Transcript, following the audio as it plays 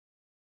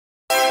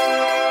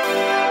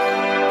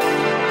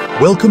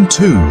Welcome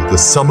to the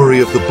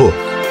summary of the book,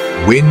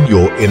 Win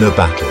Your Inner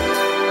Battle.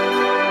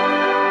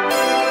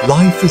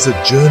 Life is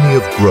a journey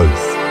of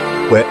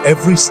growth, where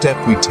every step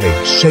we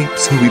take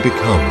shapes who we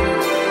become.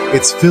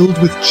 It's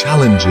filled with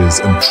challenges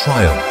and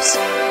triumphs,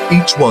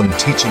 each one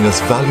teaching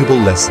us valuable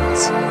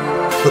lessons.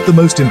 But the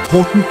most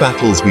important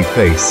battles we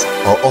face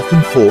are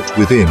often fought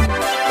within,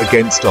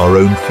 against our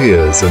own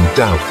fears and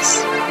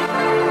doubts.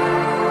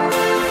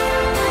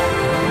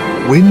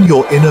 Win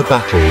Your Inner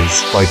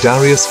Battles by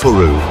Darius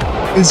Foroux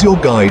is your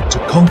guide to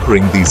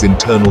conquering these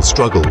internal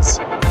struggles,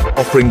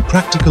 offering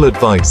practical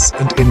advice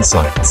and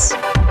insights.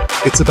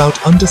 It's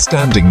about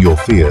understanding your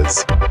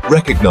fears,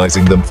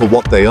 recognizing them for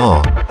what they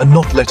are, and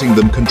not letting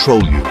them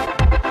control you.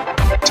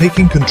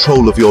 Taking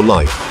control of your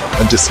life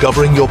and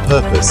discovering your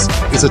purpose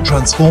is a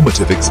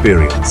transformative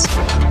experience.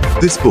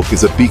 This book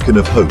is a beacon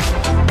of hope,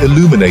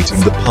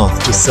 illuminating the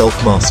path to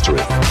self-mastery.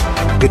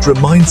 It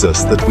reminds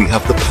us that we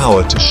have the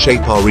power to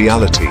shape our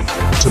reality,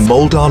 to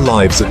mold our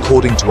lives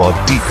according to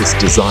our deepest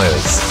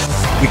desires.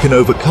 We can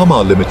overcome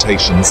our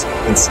limitations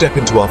and step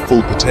into our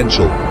full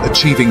potential,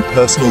 achieving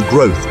personal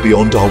growth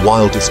beyond our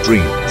wildest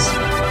dreams.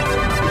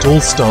 It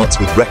all starts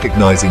with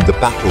recognizing the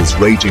battles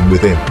raging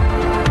within.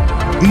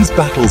 These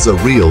battles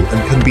are real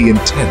and can be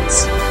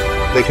intense.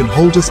 They can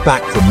hold us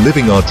back from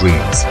living our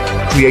dreams,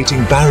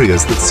 creating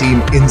barriers that seem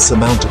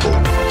insurmountable.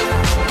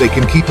 They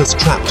can keep us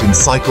trapped in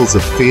cycles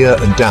of fear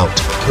and doubt,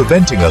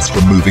 preventing us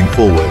from moving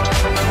forward.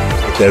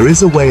 But there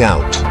is a way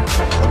out,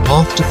 a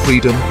path to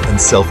freedom and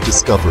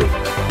self-discovery.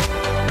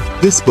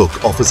 This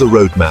book offers a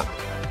roadmap,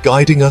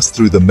 guiding us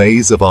through the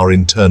maze of our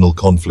internal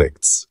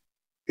conflicts.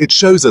 It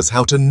shows us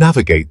how to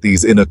navigate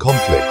these inner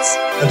conflicts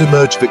and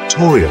emerge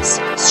victorious,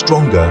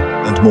 stronger,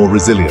 and more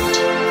resilient.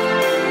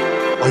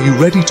 Are you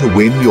ready to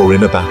win your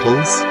inner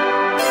battles?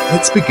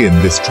 Let's begin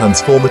this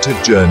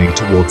transformative journey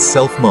towards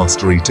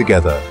self-mastery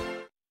together.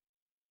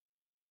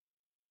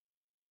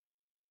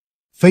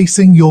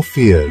 Facing your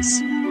fears,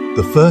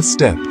 the first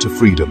step to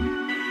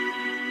freedom.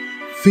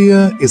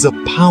 Fear is a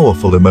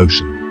powerful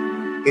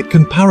emotion. It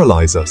can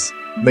paralyze us,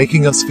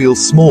 making us feel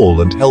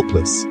small and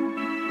helpless.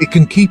 It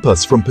can keep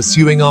us from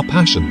pursuing our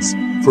passions,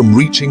 from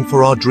reaching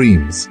for our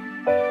dreams.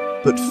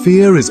 But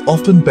fear is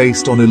often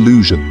based on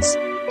illusions,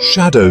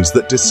 shadows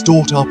that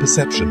distort our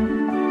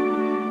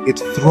perception. It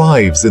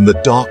thrives in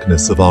the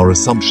darkness of our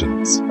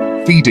assumptions,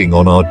 feeding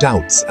on our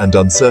doubts and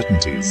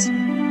uncertainties.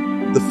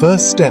 The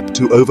first step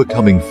to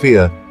overcoming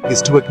fear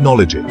is to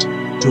acknowledge it,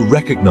 to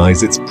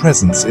recognize its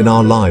presence in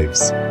our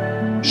lives.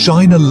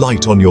 Shine a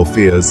light on your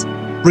fears,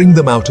 bring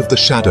them out of the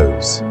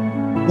shadows.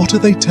 What are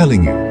they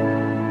telling you?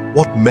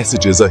 What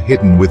messages are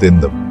hidden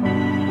within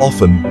them?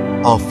 Often,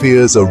 our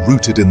fears are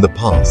rooted in the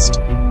past,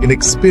 in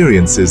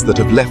experiences that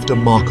have left a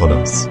mark on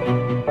us.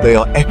 They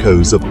are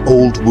echoes of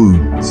old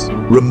wounds,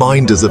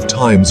 reminders of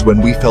times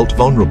when we felt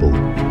vulnerable,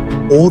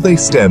 or they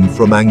stem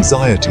from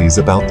anxieties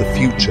about the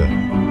future,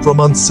 from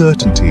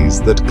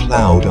uncertainties that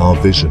cloud our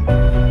vision.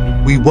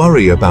 We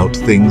worry about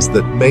things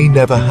that may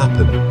never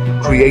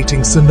happen,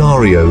 creating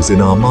scenarios in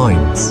our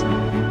minds.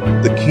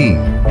 The key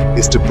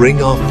is to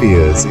bring our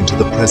fears into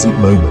the present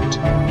moment,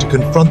 to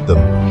confront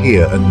them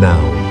here and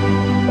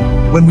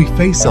now. When we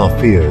face our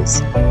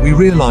fears, we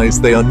realize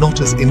they are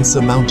not as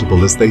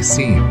insurmountable as they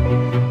seem.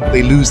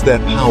 They lose their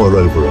power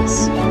over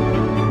us.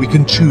 We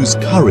can choose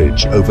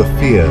courage over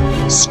fear,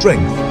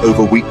 strength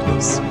over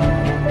weakness.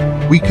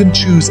 We can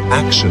choose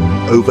action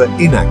over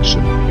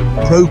inaction,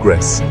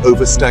 progress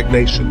over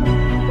stagnation,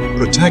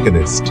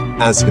 protagonist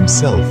as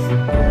himself.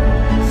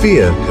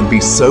 Fear can be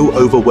so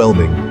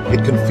overwhelming,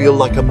 it can feel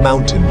like a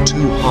mountain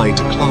too high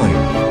to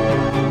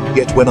climb.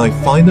 Yet when I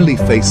finally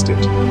faced it,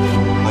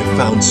 I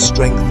found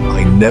strength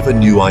I never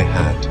knew I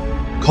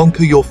had.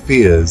 Conquer your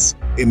fears,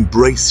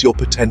 embrace your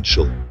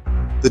potential.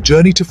 The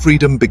journey to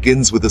freedom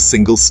begins with a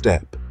single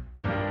step.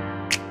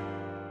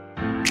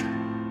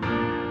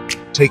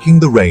 Taking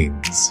the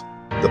reins.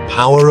 The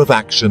power of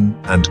action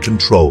and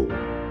control.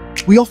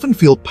 We often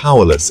feel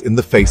powerless in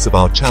the face of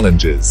our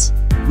challenges.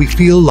 We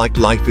feel like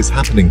life is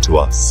happening to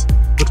us,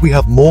 but we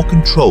have more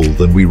control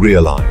than we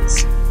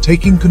realize.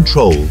 Taking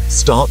control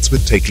starts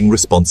with taking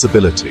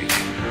responsibility.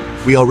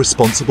 We are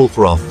responsible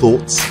for our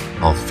thoughts,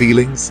 our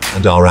feelings,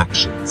 and our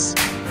actions.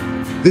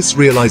 This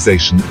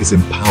realization is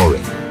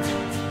empowering.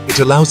 It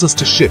allows us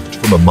to shift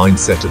from a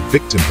mindset of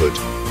victimhood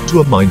to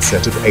a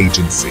mindset of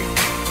agency.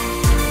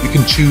 We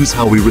can choose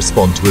how we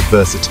respond to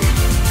adversity.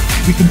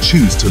 We can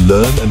choose to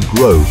learn and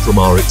grow from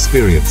our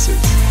experiences.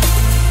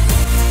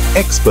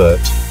 Expert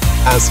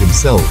as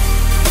himself.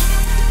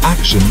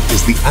 Action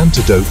is the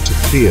antidote to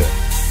fear.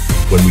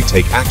 When we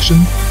take action,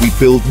 we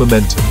build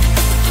momentum.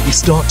 We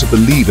start to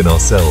believe in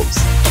ourselves.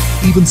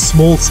 Even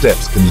small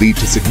steps can lead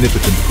to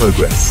significant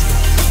progress.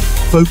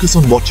 Focus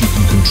on what you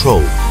can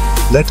control.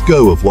 Let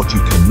go of what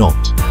you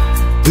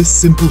cannot. This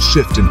simple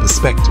shift in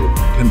perspective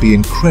can be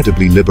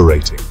incredibly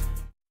liberating.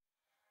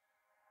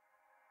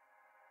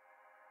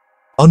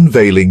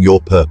 Unveiling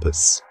your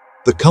purpose,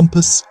 the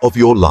compass of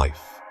your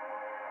life.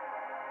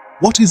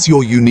 What is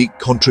your unique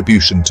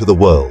contribution to the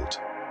world?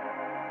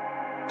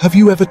 Have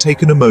you ever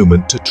taken a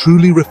moment to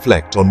truly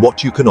reflect on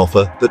what you can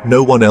offer that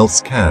no one else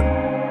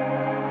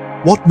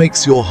can? What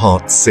makes your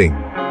heart sing?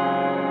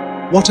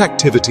 What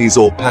activities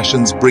or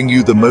passions bring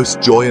you the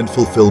most joy and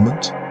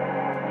fulfillment?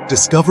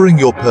 Discovering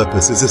your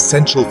purpose is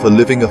essential for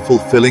living a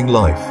fulfilling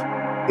life.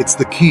 It's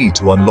the key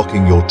to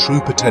unlocking your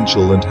true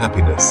potential and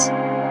happiness.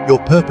 Your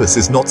purpose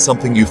is not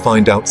something you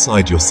find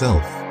outside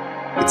yourself.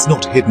 It's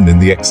not hidden in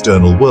the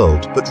external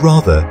world, but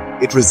rather,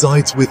 it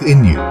resides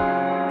within you.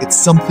 It's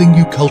something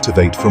you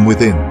cultivate from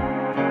within.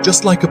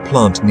 Just like a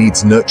plant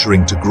needs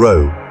nurturing to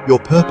grow, your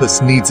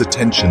purpose needs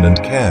attention and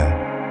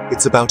care.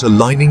 It's about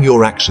aligning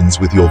your actions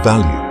with your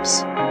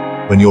values.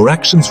 When your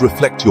actions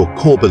reflect your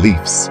core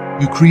beliefs,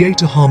 you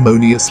create a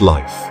harmonious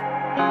life.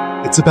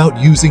 It's about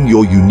using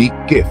your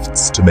unique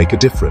gifts to make a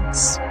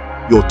difference.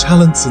 Your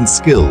talents and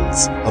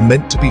skills are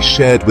meant to be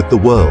shared with the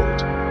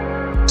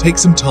world. Take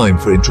some time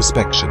for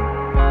introspection.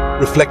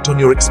 Reflect on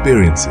your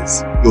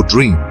experiences, your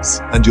dreams,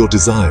 and your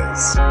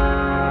desires.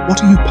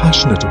 What are you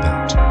passionate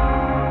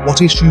about?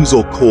 What issues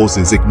or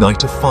causes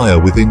ignite a fire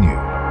within you?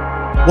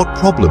 What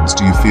problems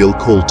do you feel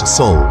called to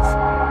solve?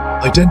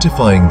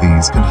 Identifying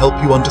these can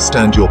help you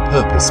understand your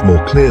purpose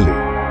more clearly.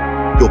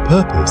 Your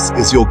purpose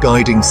is your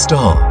guiding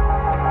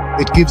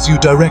star. It gives you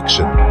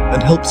direction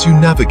and helps you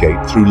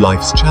navigate through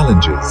life's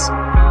challenges.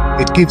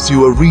 It gives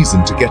you a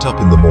reason to get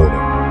up in the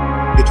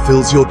morning. It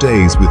fills your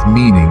days with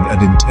meaning and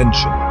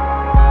intention.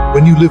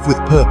 When you live with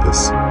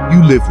purpose,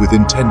 you live with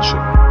intention.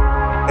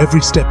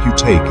 Every step you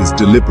take is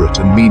deliberate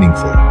and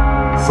meaningful.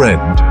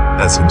 Friend,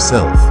 as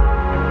himself.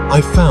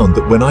 I've found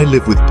that when I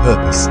live with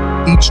purpose,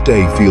 each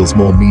day feels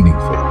more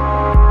meaningful.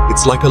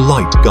 It's like a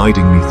light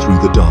guiding me through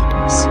the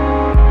darkness.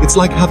 It's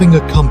like having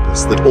a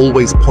compass that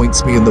always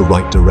points me in the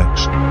right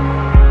direction.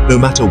 No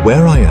matter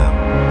where I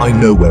am, I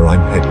know where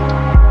I'm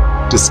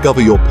headed.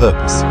 Discover your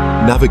purpose,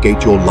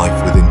 navigate your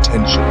life with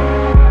intention.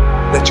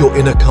 Let your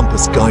inner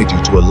compass guide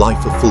you to a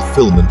life of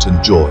fulfillment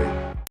and joy.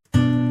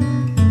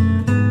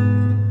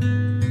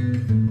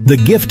 The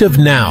gift of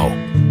now.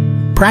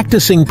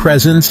 Practicing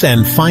presence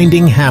and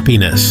finding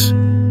happiness.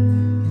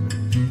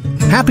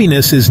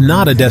 Happiness is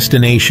not a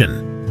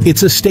destination.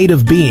 It's a state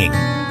of being.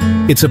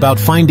 It's about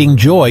finding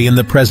joy in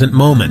the present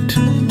moment.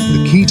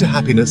 The key to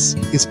happiness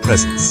is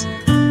presence.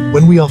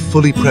 When we are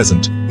fully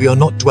present, we are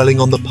not dwelling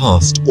on the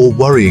past or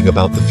worrying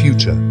about the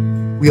future.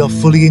 We are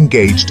fully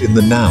engaged in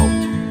the now.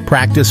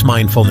 Practice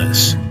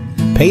mindfulness.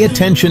 Pay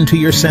attention to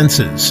your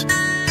senses.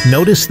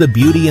 Notice the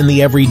beauty in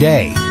the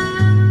everyday.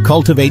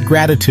 Cultivate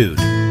gratitude.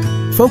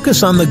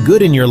 Focus on the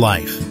good in your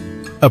life.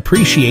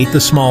 Appreciate the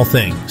small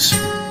things.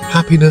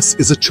 Happiness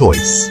is a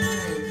choice.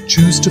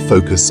 Choose to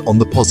focus on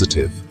the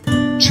positive.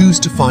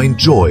 Choose to find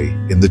joy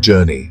in the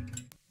journey.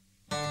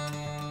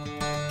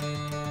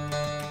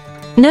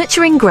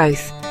 Nurturing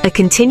growth, a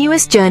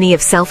continuous journey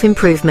of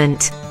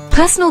self-improvement.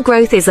 Personal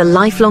growth is a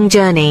lifelong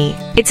journey.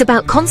 It's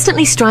about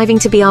constantly striving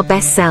to be our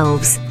best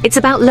selves. It's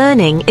about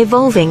learning,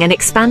 evolving, and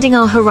expanding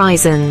our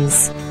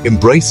horizons.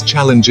 Embrace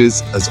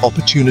challenges as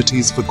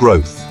opportunities for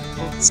growth.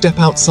 Step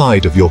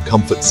outside of your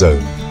comfort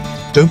zone.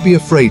 Don't be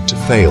afraid to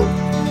fail.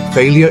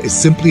 Failure is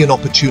simply an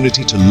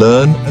opportunity to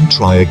learn and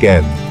try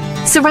again.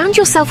 Surround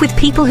yourself with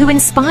people who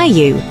inspire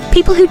you,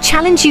 people who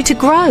challenge you to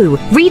grow.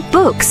 Read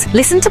books,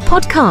 listen to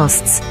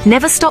podcasts.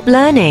 Never stop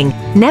learning,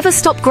 never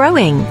stop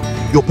growing.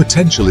 Your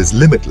potential is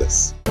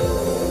limitless.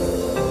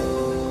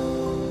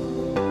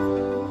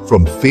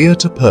 From fear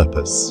to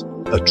purpose,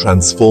 a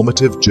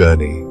transformative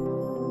journey.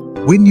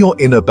 Win Your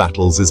Inner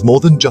Battles is more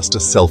than just a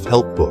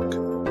self-help book.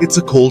 It's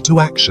a call to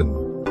action.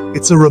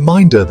 It's a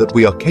reminder that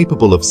we are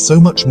capable of so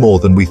much more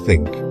than we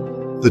think.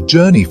 The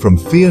journey from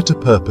fear to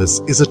purpose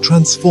is a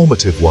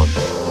transformative one.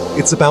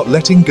 It's about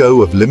letting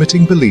go of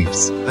limiting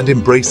beliefs and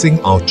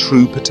embracing our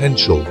true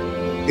potential.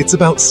 It's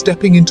about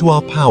stepping into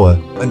our power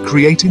and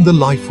creating the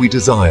life we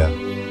desire.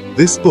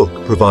 This book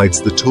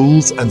provides the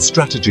tools and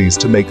strategies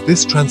to make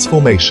this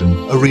transformation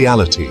a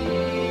reality.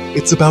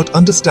 It's about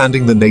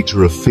understanding the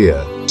nature of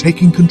fear,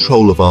 taking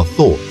control of our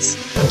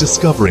thoughts, and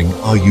discovering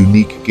our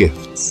unique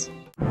gifts.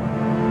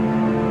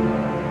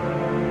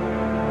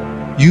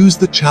 Use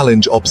the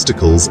challenge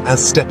obstacles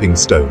as stepping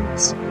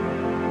stones.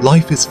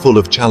 Life is full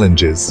of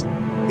challenges.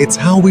 It's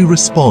how we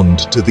respond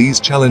to these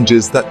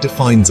challenges that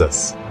defines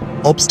us.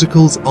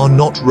 Obstacles are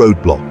not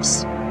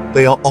roadblocks.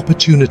 They are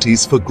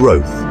opportunities for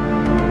growth.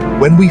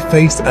 When we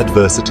face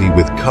adversity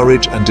with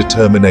courage and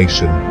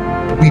determination,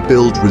 we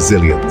build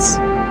resilience.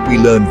 We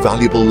learn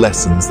valuable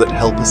lessons that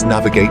help us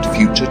navigate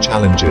future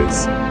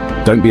challenges.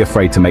 Don't be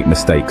afraid to make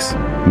mistakes.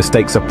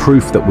 Mistakes are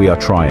proof that we are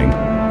trying.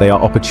 They are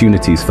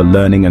opportunities for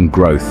learning and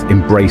growth.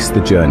 Embrace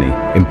the journey.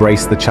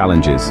 Embrace the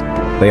challenges.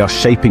 They are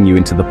shaping you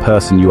into the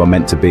person you are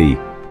meant to be.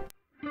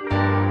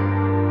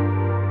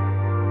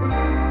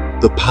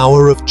 The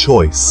power of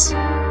choice,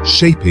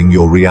 shaping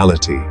your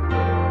reality.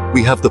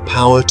 We have the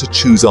power to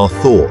choose our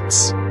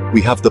thoughts.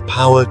 We have the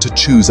power to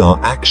choose our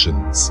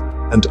actions.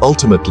 And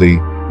ultimately,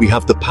 we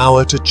have the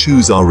power to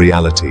choose our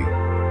reality.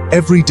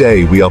 Every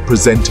day we are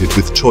presented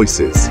with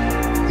choices.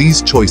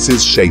 These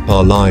choices shape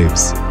our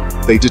lives.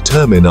 They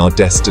determine our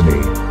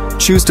destiny.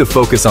 Choose to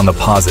focus on the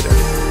positive.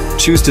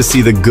 Choose to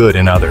see the good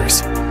in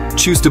others.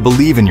 Choose to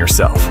believe in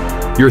yourself.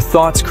 Your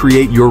thoughts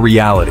create your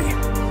reality.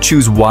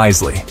 Choose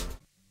wisely.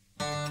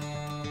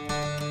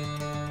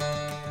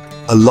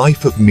 A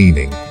life of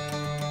meaning,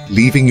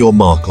 leaving your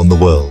mark on the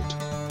world.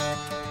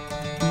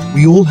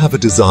 We all have a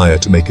desire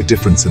to make a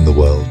difference in the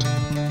world,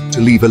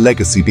 to leave a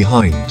legacy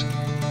behind.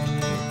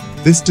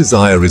 This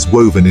desire is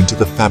woven into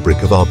the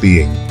fabric of our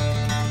being.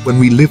 When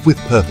we live with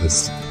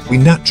purpose, we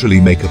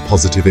naturally make a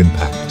positive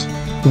impact.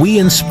 We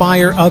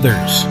inspire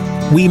others.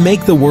 We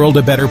make the world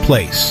a better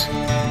place.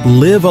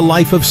 Live a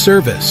life of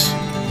service.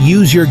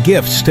 Use your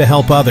gifts to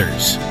help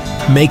others.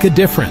 Make a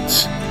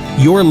difference.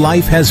 Your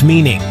life has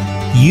meaning.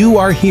 You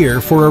are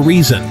here for a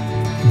reason.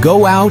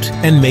 Go out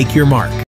and make your mark.